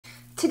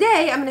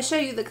Today, I'm going to show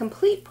you the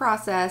complete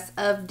process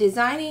of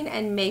designing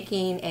and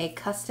making a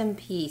custom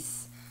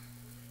piece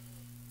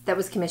that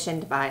was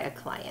commissioned by a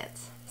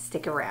client.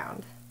 Stick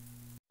around.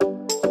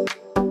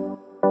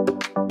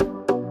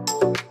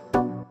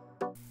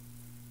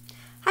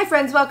 Hi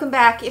friends, welcome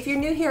back. If you're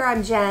new here,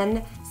 I'm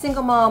Jen,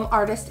 single mom,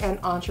 artist, and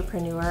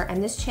entrepreneur,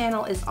 and this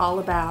channel is all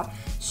about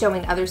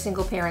showing other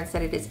single parents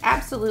that it is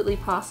absolutely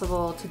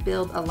possible to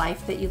build a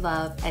life that you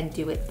love and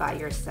do it by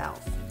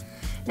yourself.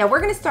 Now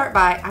we're going to start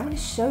by, I want to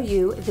show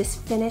you this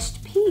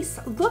finished piece.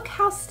 Look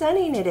how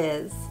stunning it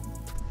is.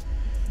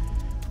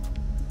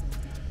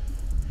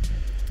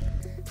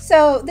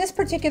 So this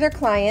particular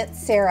client,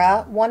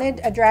 Sarah,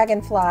 wanted a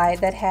dragonfly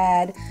that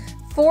had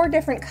 4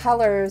 different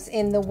colors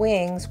in the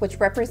wings,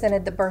 which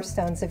represented the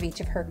birthstones of each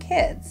of her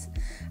kids.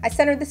 I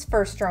sent her this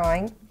first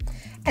drawing,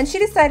 and she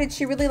decided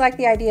she really liked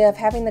the idea of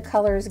having the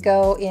colors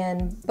go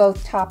in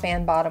both top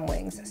and bottom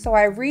wings. So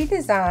I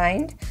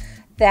redesigned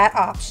that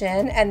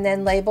option and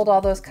then labeled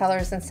all those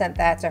colors and sent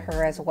that to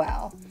her as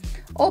well.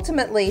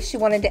 Ultimately, she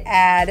wanted to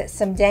add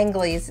some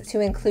danglies to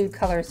include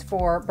colors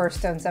for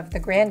birthstones of the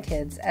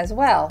grandkids as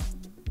well.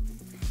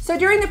 So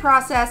during the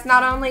process,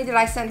 not only did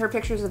I send her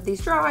pictures of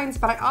these drawings,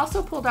 but I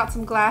also pulled out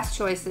some glass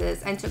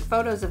choices and took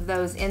photos of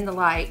those in the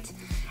light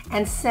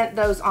and sent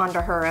those on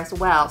to her as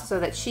well so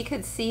that she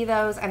could see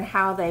those and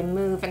how they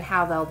move and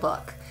how they'll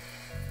look.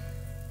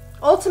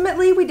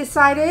 Ultimately, we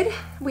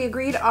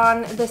agreed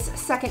on this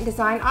second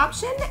design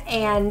option,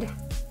 and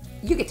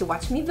you get to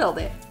watch me build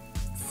it.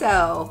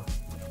 So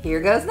here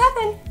goes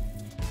nothing.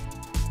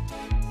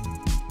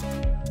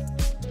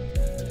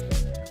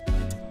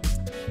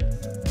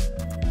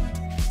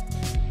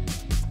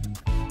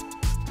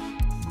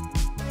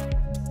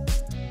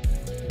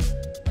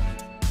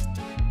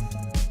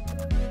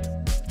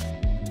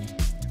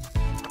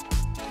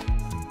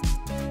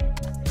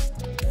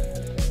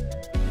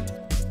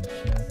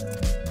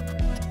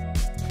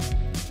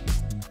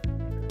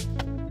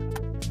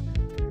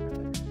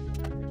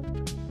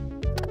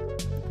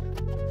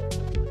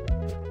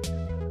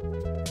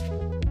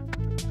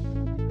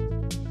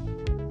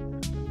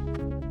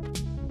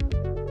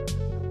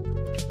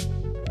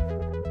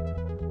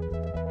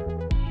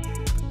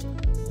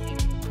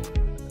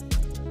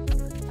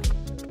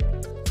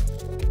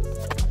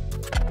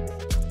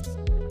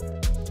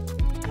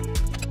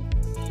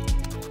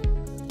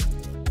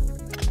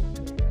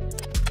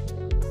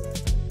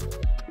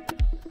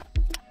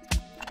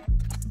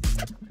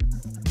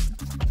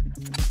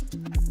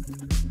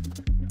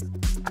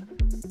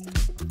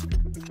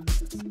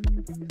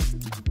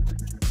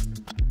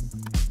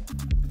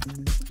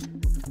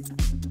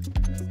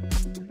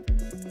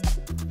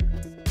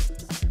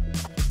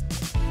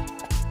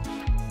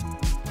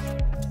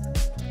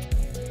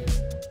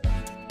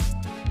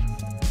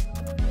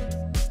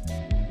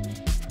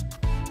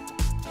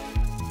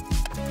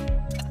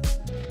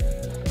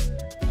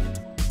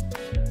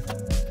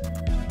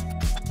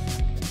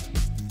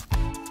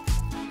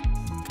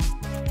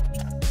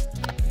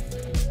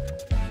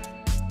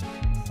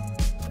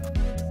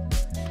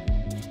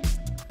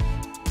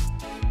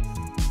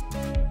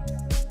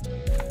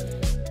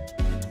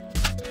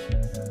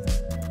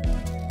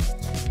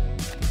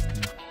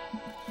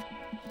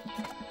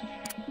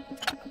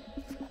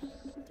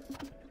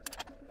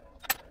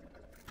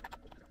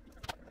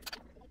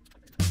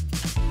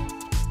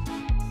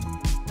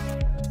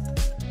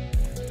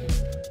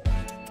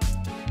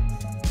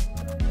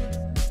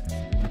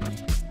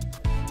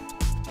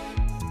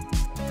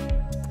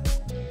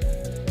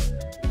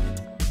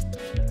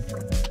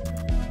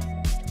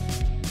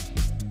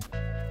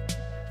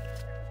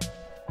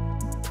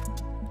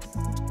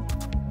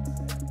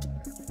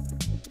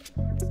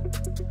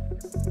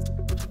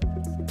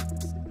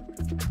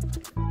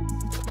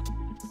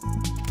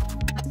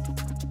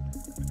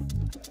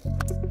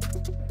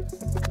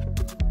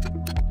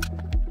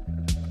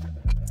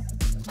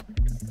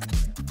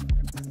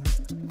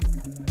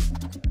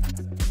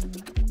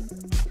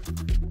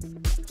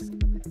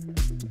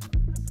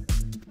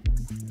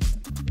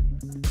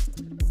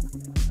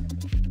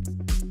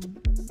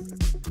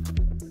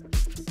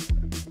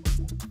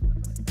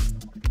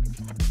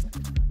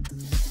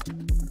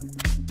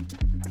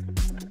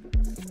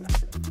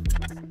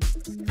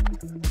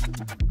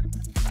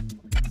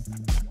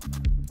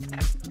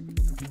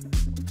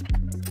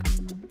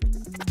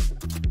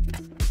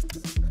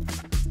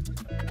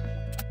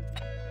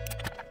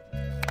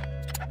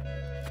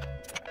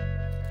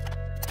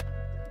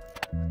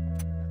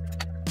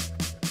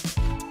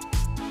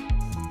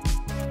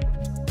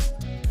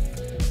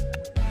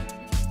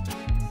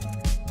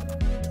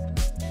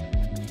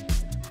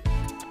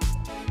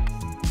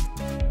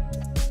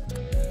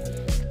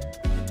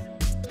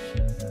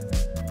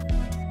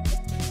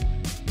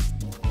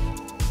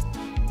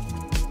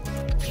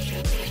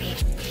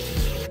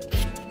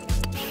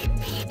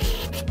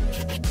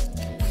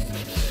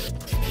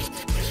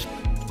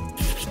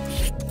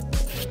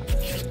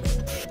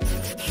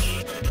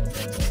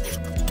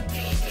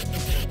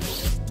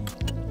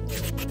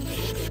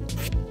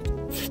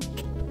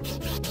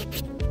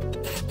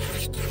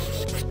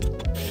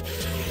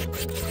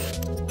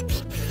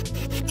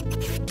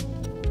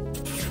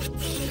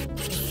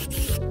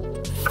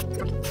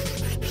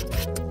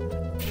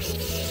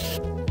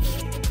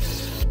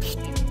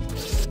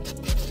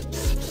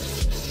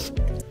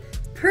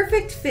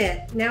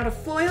 fit. Now to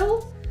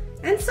foil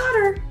and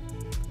solder.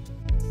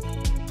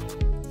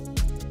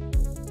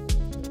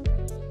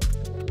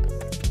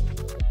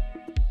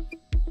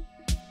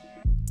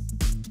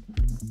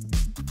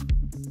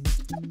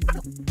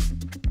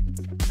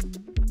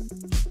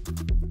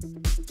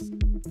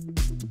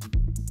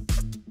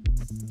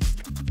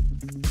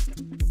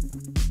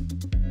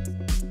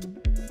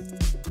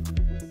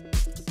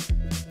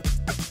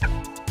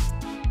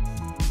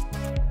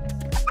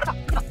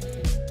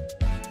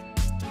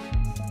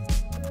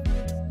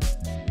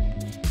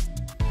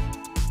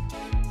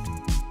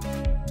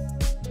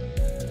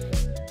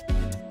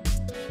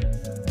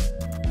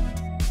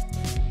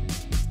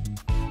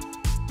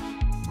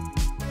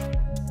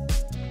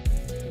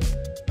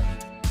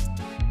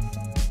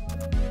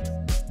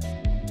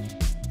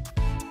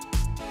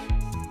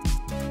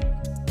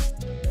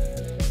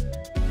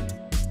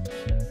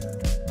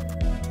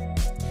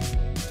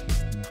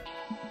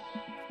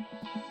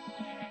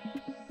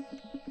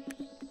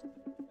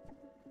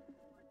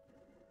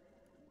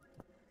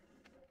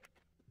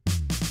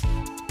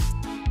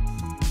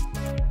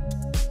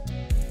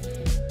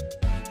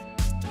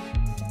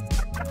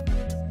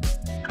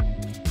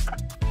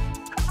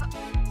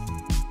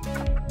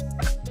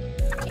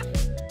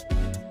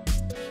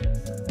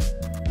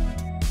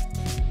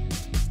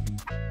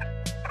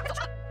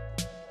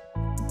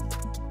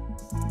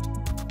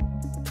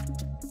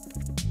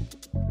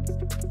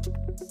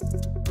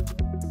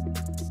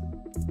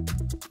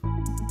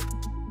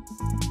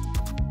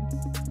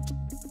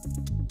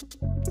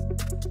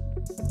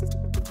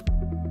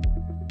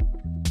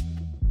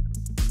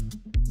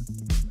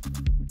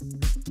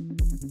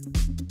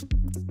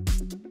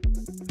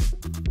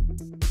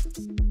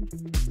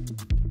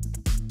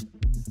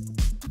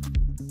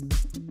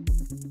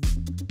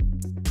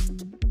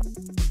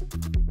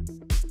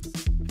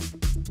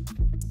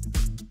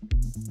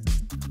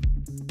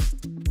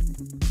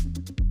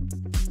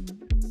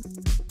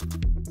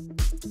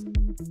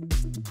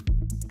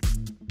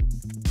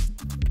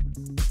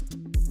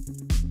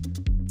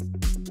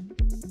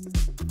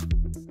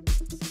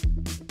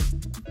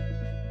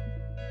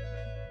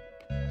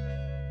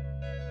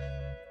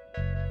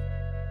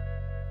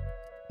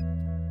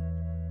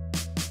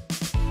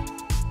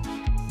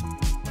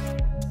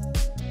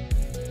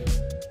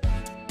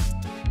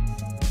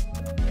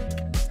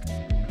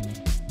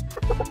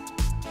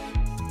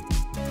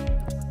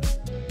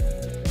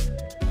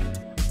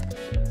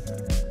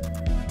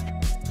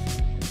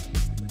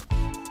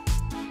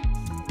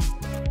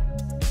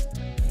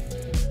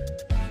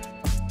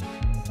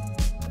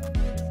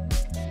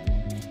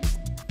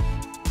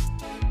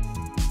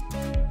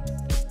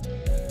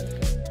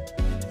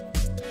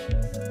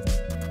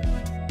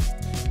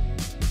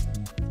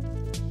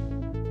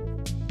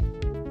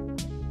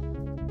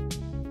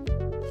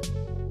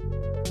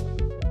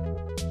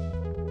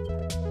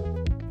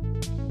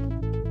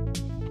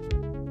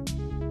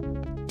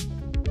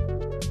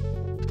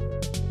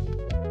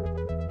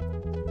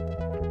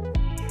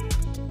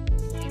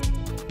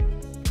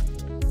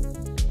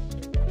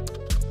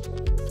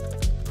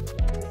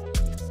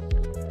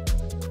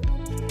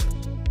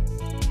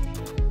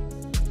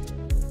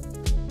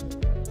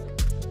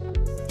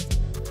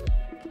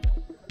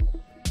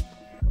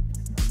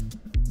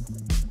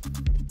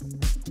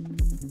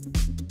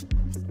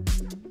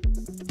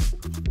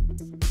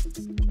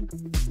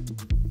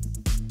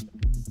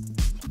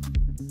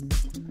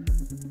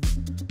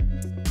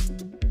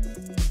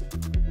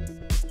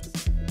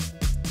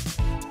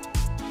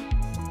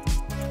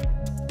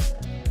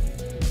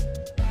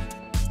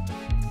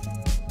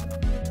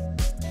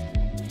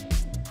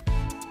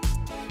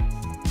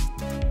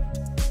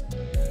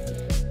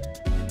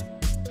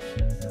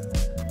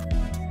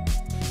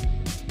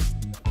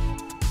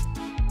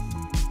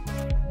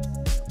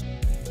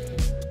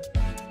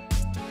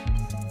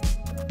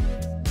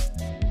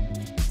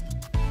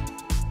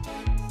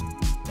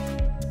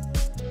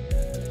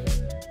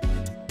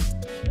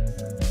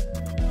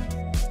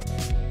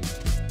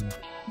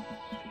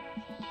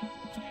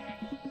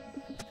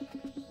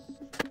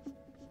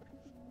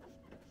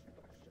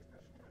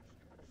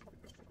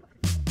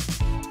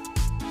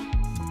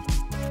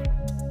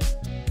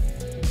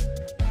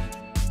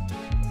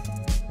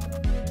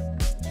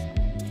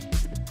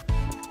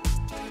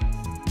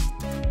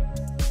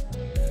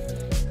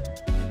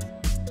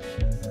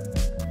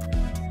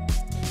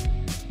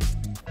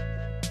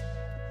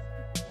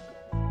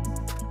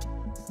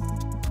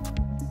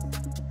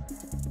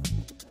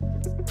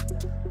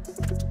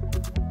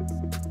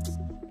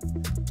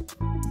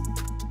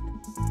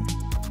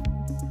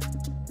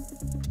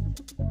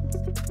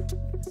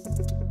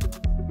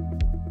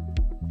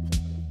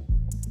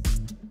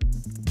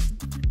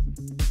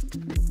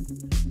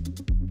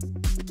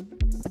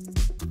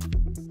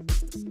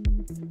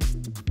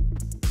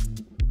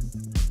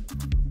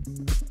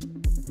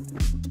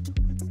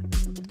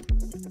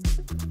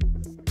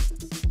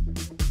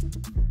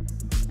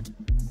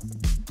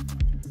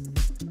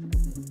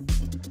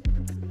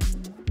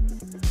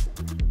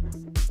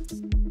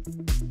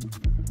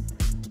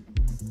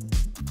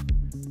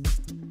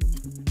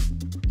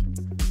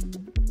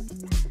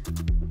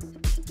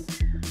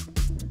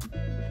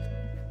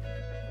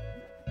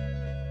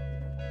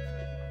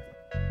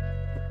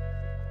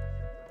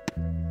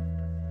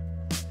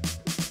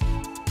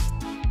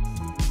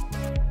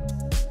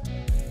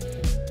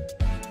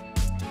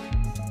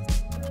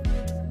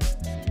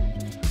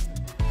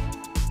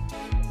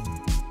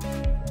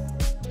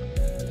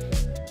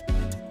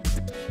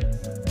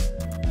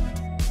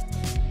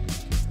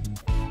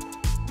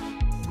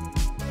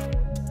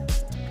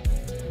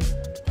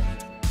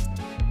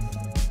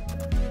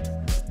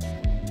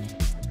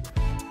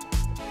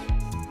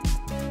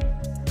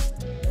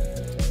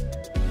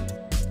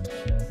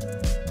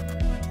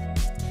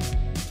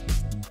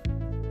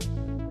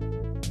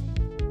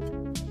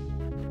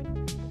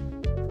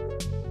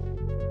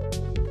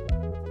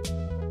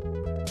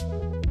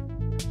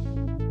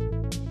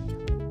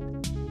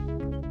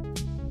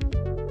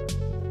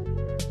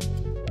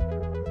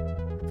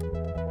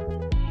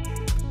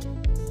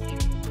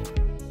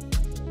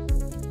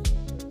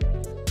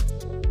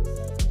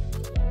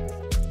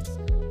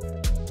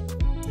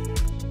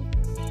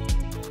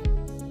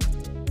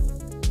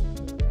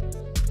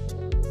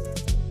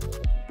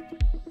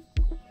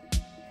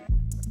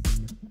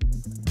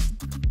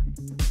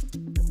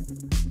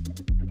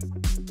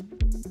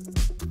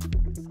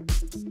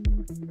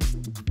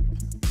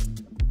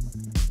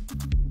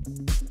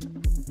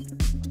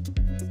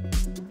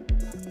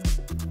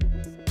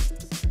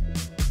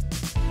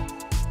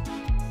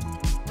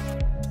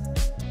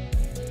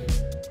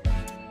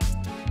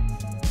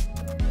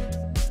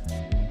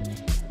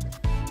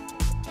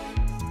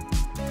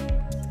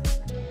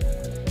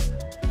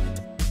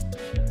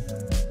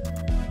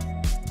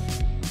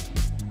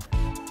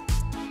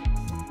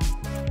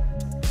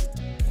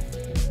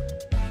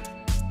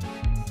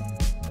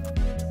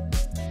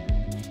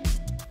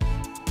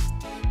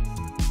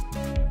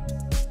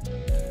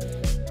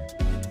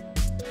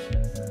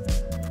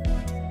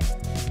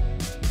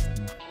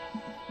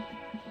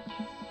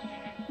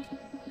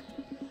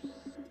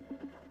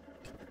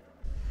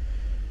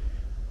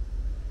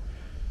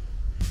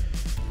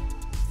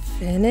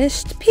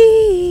 finished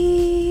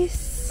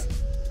piece.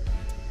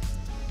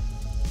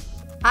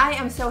 I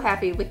am so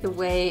happy with the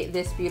way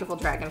this beautiful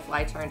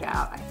dragonfly turned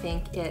out. I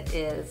think it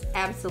is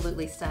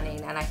absolutely stunning,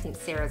 and I think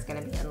Sarah's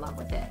going to be in love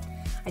with it.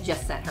 I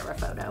just sent her a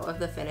photo of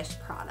the finished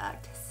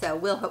product, so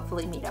we'll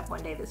hopefully meet up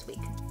one day this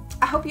week.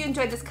 I hope you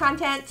enjoyed this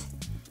content.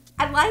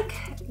 I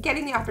like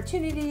getting the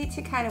opportunity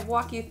to kind of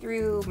walk you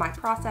through my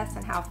process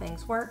and how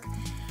things work,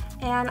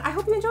 and I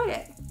hope you enjoyed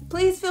it.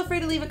 Please feel free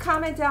to leave a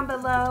comment down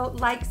below,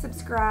 like,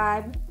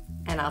 subscribe,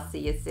 and I'll see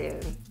you soon.